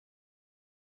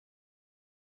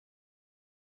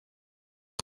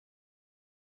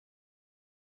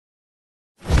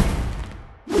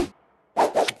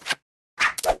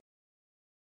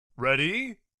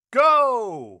Ready?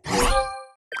 Go!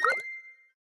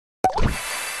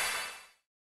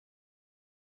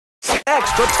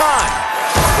 Extra time!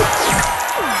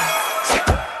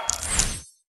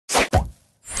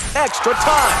 Extra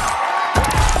time!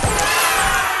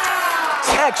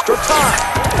 Extra time!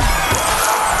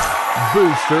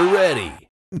 Booster ready.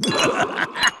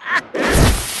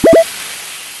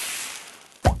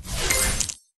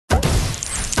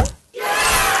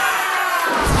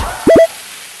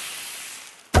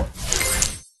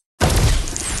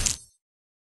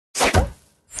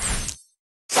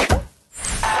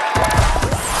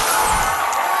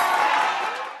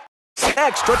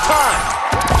 Extra time!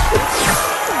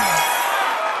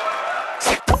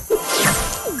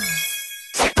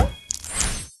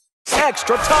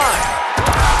 Extra time!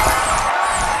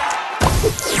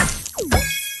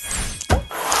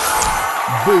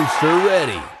 Booster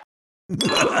ready.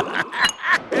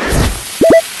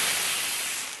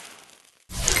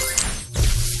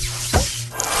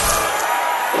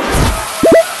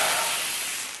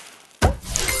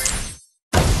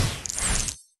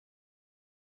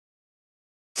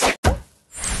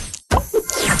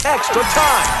 Extra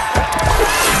time!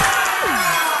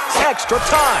 Extra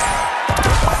time!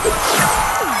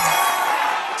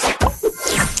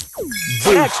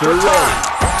 Booster ready.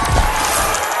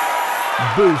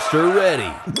 Booster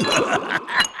ready.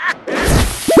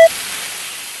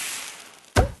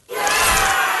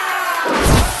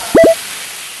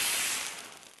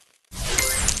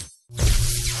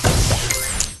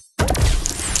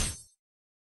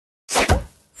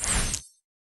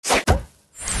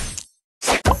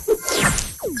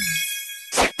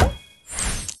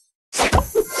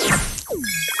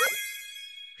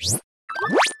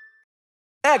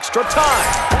 Extra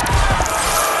time!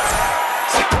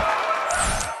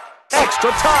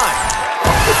 Extra time!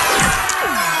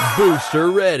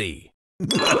 Booster ready.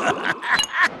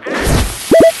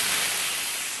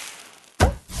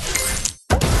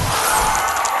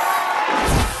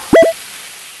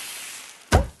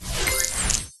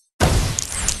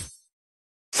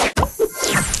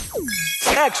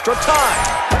 Extra time!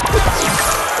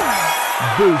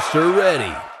 Booster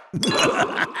ready.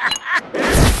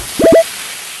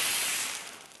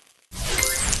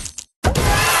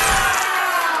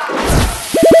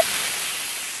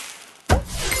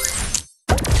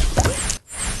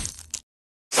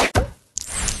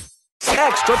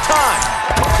 Extra time!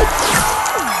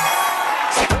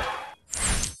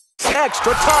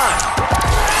 Extra time!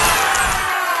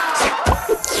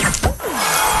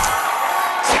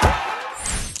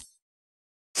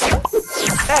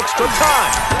 Extra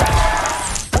time!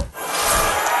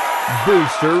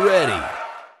 Booster ready.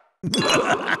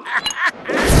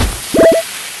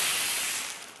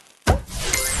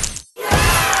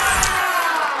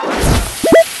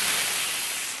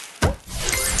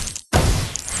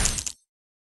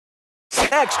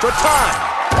 Extra time!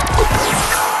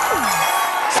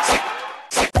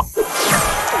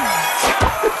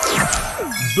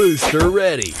 Booster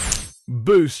ready.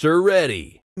 Booster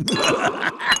ready.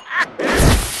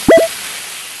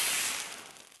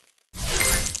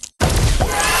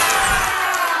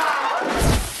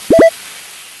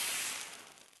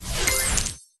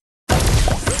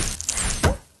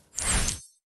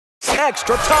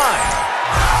 Extra time!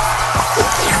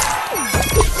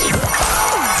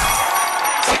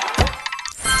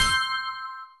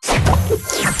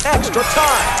 Extra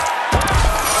time!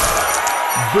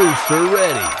 Booster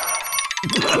ready.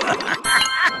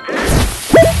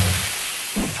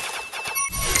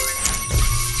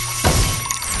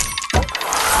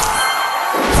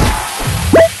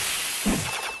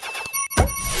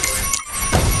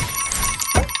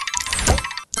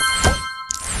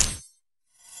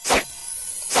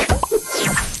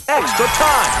 Extra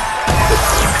time!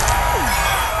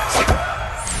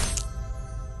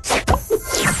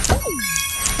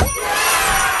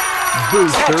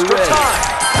 Booster Extra ready. time!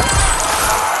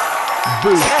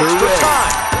 Booster Extra ready.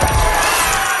 time!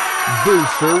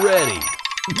 Booster ready.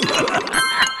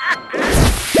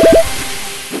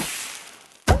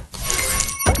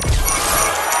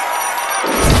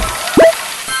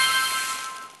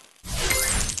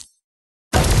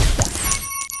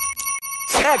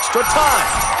 Extra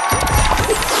time!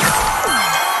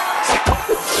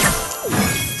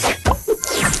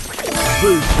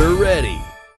 Booster ready.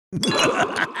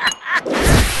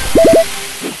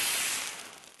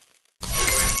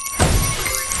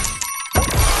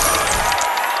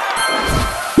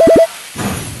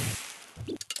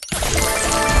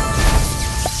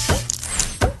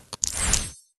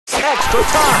 Extra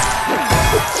time!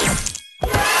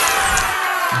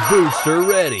 Booster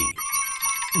ready.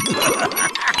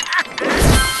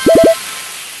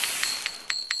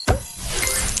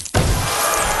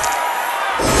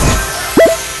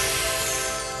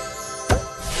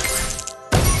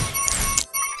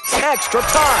 Extra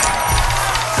time!